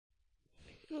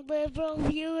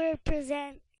LiberalViewer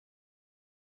present.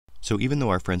 So even though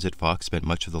our friends at Fox spent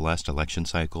much of the last election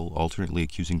cycle alternately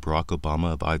accusing Barack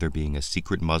Obama of either being a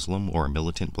secret Muslim or a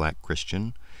militant black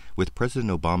Christian, with President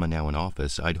Obama now in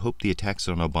office, I'd hoped the attacks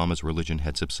on Obama's religion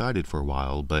had subsided for a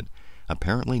while, but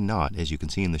apparently not, as you can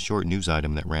see in the short news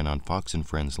item that ran on Fox and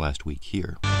Friends last week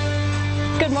here.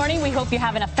 Good morning. We hope you're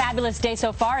having a fabulous day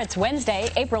so far. It's Wednesday,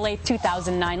 April 8th,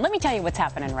 2009. Let me tell you what's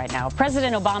happening right now.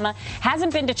 President Obama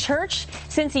hasn't been to church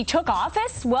since he took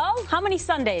office. Well, how many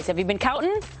Sundays? Have you been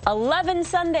counting? 11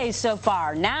 Sundays so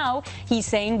far. Now he's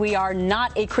saying we are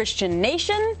not a Christian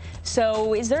nation.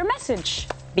 So is there a message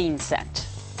being sent?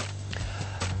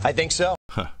 I think so.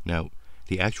 Now,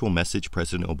 the actual message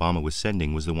President Obama was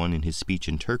sending was the one in his speech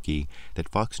in Turkey that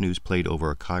Fox News played over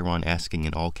a chyron asking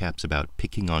in all caps about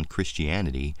picking on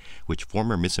Christianity, which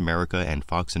former Miss America and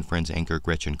Fox and Friends anchor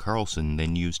Gretchen Carlson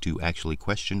then used to actually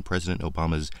question President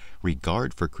Obama's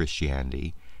regard for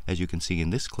Christianity, as you can see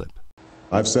in this clip.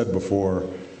 I've said before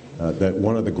that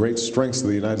one of the great strengths of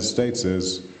the United States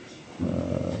is,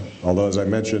 although as I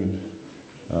mentioned,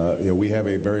 we have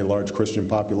a very large Christian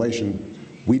population,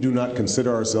 we do not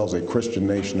consider ourselves a Christian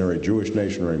nation or a Jewish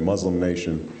nation or a Muslim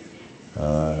nation.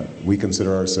 We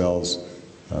consider ourselves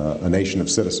a nation of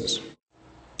citizens.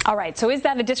 All right, so is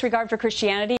that a disregard for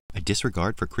Christianity? A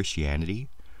disregard for Christianity?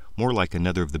 More like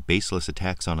another of the baseless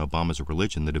attacks on Obama's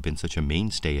religion that have been such a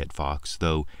mainstay at Fox,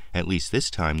 though at least this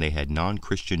time they had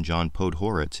non-Christian John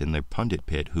Podhoretz in their pundit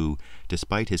pit who,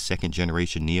 despite his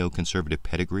second-generation neoconservative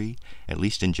pedigree, at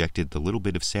least injected the little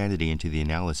bit of sanity into the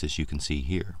analysis you can see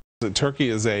here. Turkey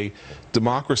is a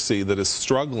democracy that is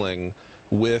struggling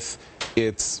with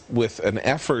an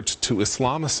effort to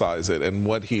Islamicize it, and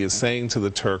what he is saying to the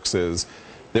Turks is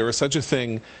there is such a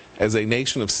thing as a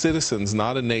nation of citizens,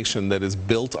 not a nation that is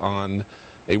built on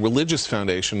a religious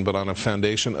foundation, but on a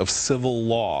foundation of civil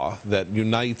law that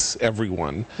unites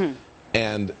everyone.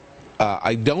 And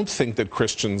I don't think that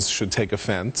Christians should take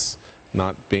offense.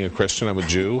 Not being a Christian, I'm a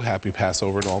Jew. Happy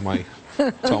Passover to all my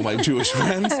Jewish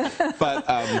friends. But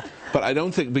I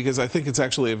don't think, because I think it's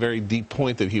actually a very deep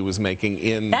point that he was making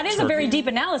in That is Turkey. a very deep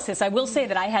analysis. I will say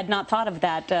that I had not thought of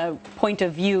that point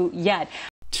of view yet.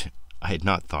 I had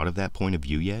not thought of that point of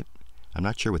view yet? I'm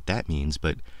not sure what that means,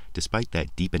 but despite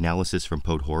that deep analysis from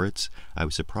Podhoretz, I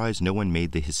was surprised no one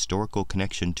made the historical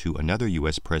connection to another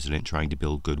U.S. president trying to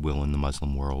build goodwill in the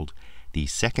Muslim world. The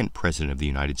second President of the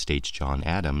United States, John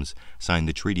Adams, signed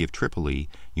the Treaty of Tripoli,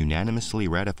 unanimously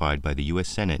ratified by the U.S.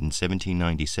 Senate in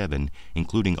 1797,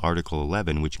 including Article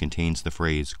 11, which contains the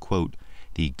phrase, quote,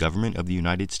 "The government of the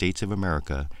United States of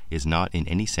America is not in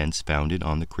any sense founded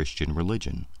on the Christian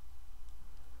religion."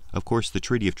 Of course, the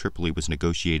Treaty of Tripoli was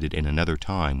negotiated in another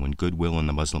time when goodwill in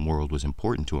the Muslim world was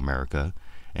important to America,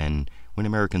 and when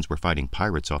Americans were fighting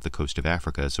pirates off the coast of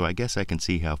Africa, so I guess I can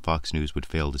see how Fox News would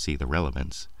fail to see the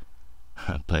relevance.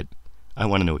 But I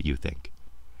want to know what you think.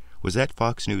 Was that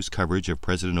Fox News coverage of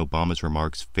President Obama's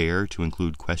remarks fair to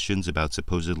include questions about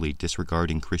supposedly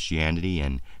disregarding Christianity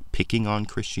and picking on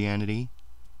Christianity?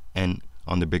 And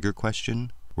on the bigger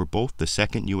question, were both the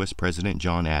second U.S. President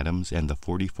John Adams and the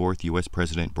 44th U.S.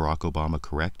 President Barack Obama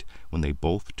correct when they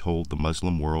both told the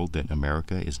Muslim world that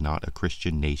America is not a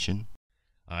Christian nation?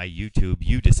 YouTube,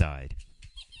 you decide.